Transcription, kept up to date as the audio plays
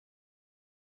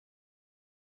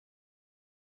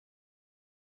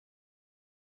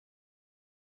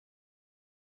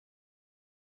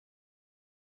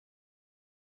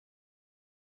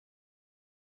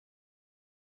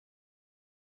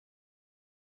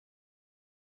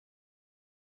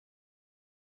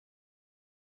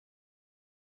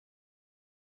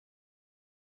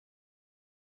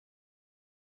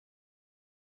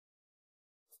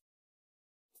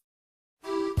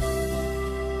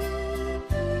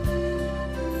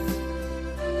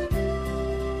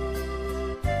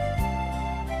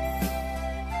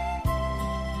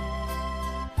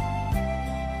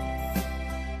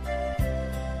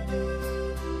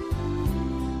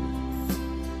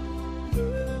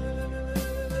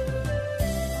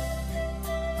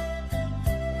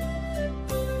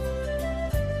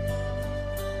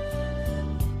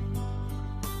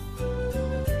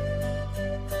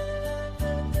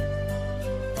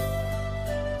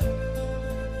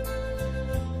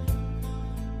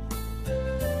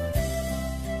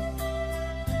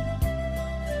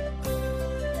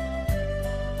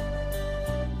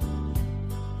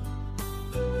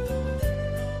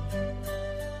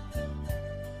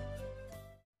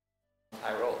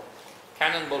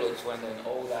cannon bullets went in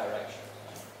all directions.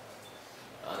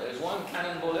 There's one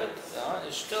cannon bullet,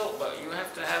 it's still, but you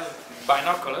have to have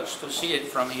binoculars to see it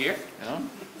from here.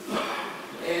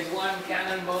 There's one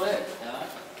cannon bullet.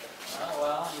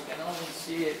 Well, you can only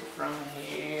see it from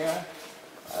here.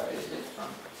 Where is it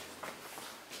from?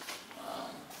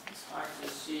 It's hard to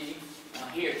see.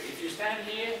 Here, if you stand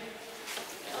here,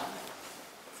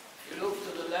 you look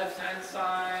to the left-hand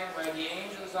side where the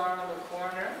angels are on the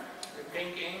corner, the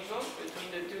pink angels, between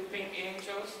the two pink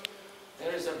angels,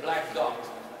 there is a black dot.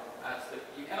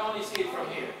 You can only see it from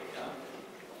here.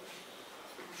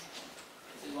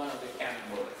 This is one of the cannon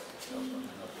bullets from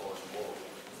the First War.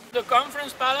 The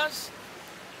conference palace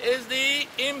is the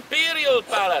imperial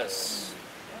palace,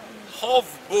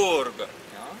 Hofburg.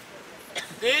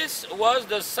 This was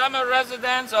the summer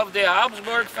residence of the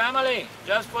Habsburg family,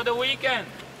 just for the weekend.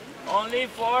 Only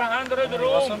 400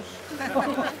 rooms.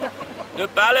 The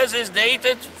palace is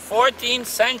dated 14th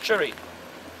century.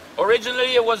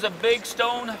 Originally it was a big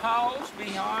stone house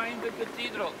behind the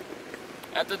cathedral.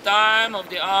 At the time of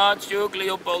the Archduke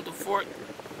Leopold IV,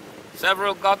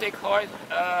 several Gothic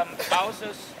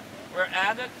houses were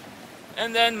added.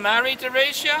 And then Marie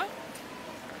Theresia,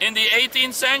 in the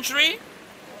 18th century,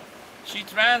 she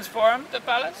transformed the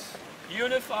palace,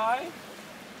 unified,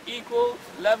 equaled,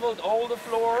 leveled all the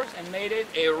floors and made it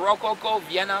a Rococo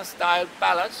Vienna-style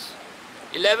palace.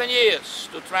 11 years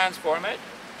to transform it,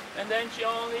 and then she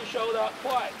only showed up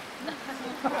twice.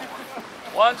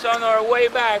 Once on her way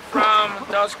back from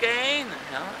Toscane,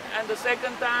 and the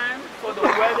second time for the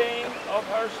wedding of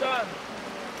her son,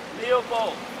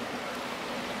 Leopold.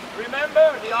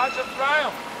 Remember the Arch of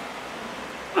Triumph.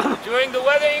 During the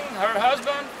wedding, her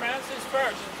husband, Francis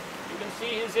I, you can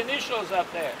see his initials up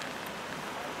there,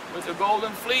 with the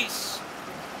golden fleece.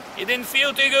 He didn't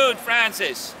feel too good,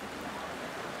 Francis.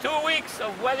 2 weeks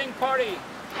of wedding party.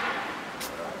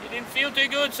 He didn't feel too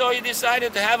good, so he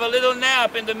decided to have a little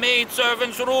nap in the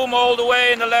maid-servant's room all the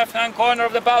way in the left-hand corner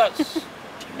of the palace.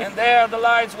 And there the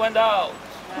lights went out.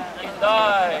 He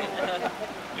died.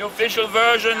 The official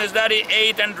version is that he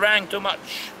ate and drank too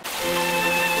much.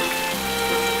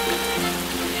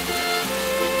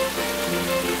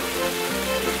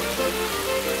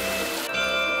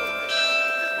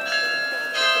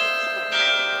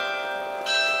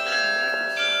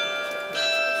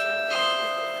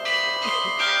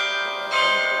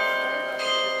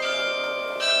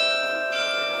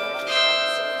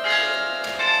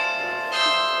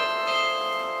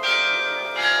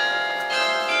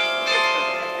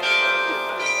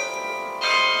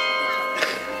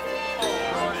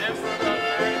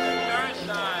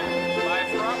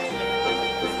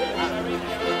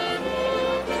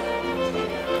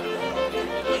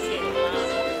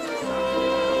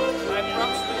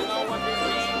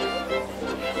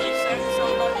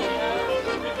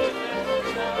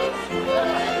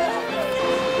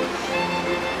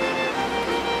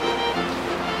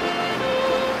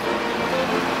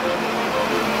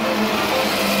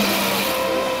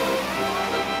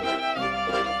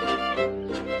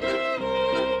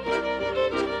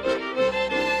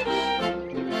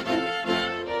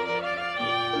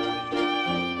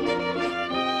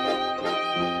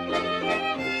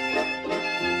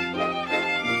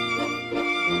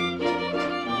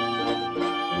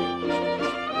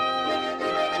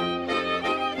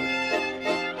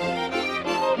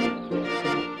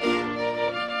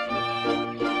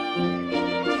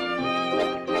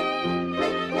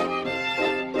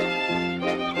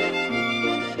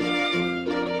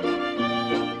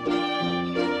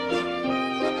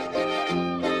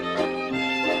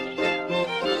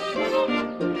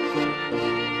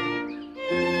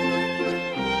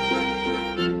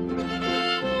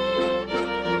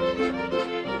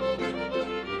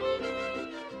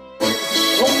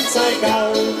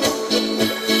 Egal,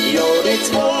 jo,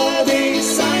 dit woorden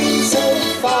zijn zo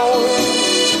faul.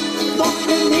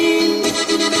 Locken hin,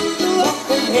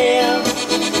 locken her,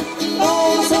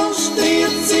 oh, sonst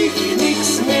dreht sich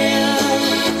nichts mehr.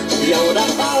 Jo,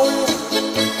 der Bau,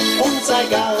 uns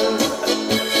egal,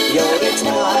 jo, dit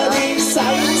woorden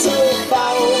zijn zo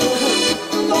faul.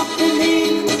 Locken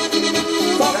hin,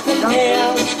 locken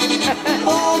her,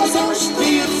 oh, sonst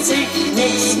dreht sich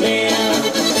nichts mehr.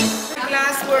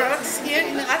 Works here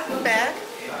in Rattenberg.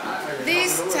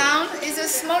 This town is the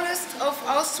smallest of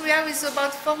Austria with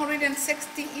about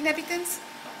 460 inhabitants,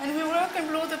 and we work and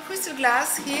blow the crystal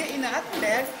glass here in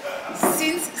Rattenberg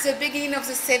since the beginning of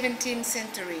the 17th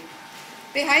century.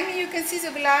 Behind me you can see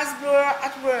the glass blower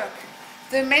at work.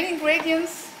 The main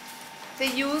ingredients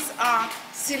they use are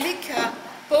silica,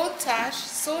 potash,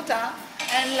 soda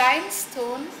and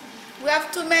limestone We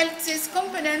have to melt these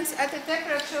components at a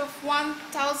temperature of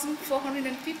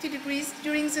 1450 degrees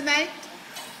during the night.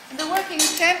 And the working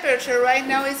temperature right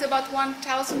now is about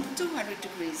 1200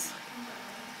 degrees.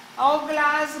 Our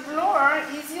glass blower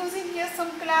is using here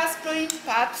some glass blowing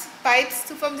pipes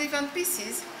to form different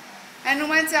pieces. And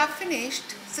when they are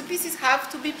finished, the pieces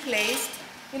have to be placed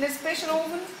in a special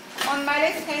oven on my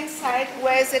left hand side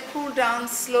where they cool down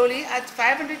slowly at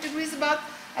 500 degrees about,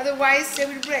 otherwise they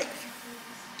will break.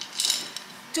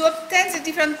 To obtain the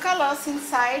different colors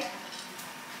inside,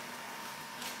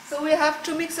 so we have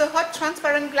to mix a hot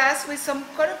transparent glass with some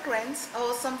color grains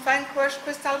or some fine crushed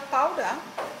crystal powder.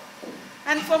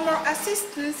 And for more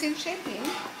assistance in shaping,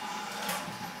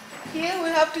 here we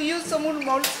have to use some wood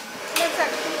molds.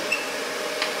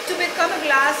 To become a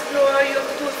glass blower, you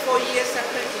have to do 4 years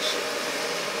apprenticeship.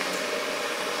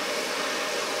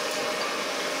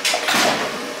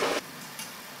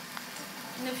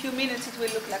 In a few minutes it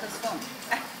will look like a stone.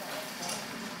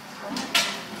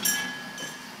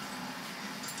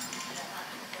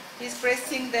 He's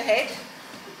pressing the head.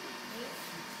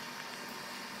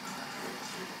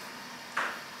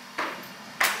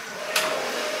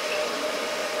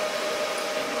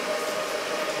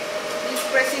 He's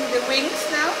pressing the wings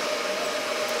now.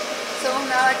 So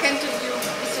now I can do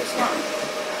this one.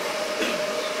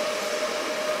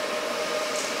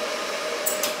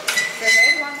 The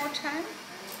head one more time.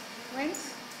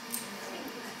 Wings.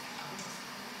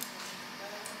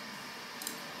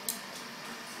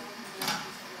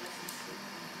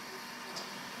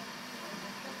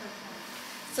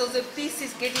 So the piece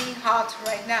is getting hard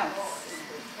right now.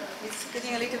 It's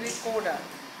getting a little bit colder.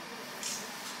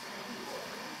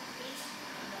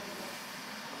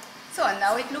 So and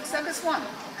now it looks like a swan.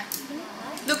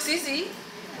 Looks easy.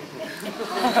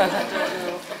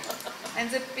 And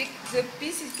the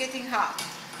piece is getting hard.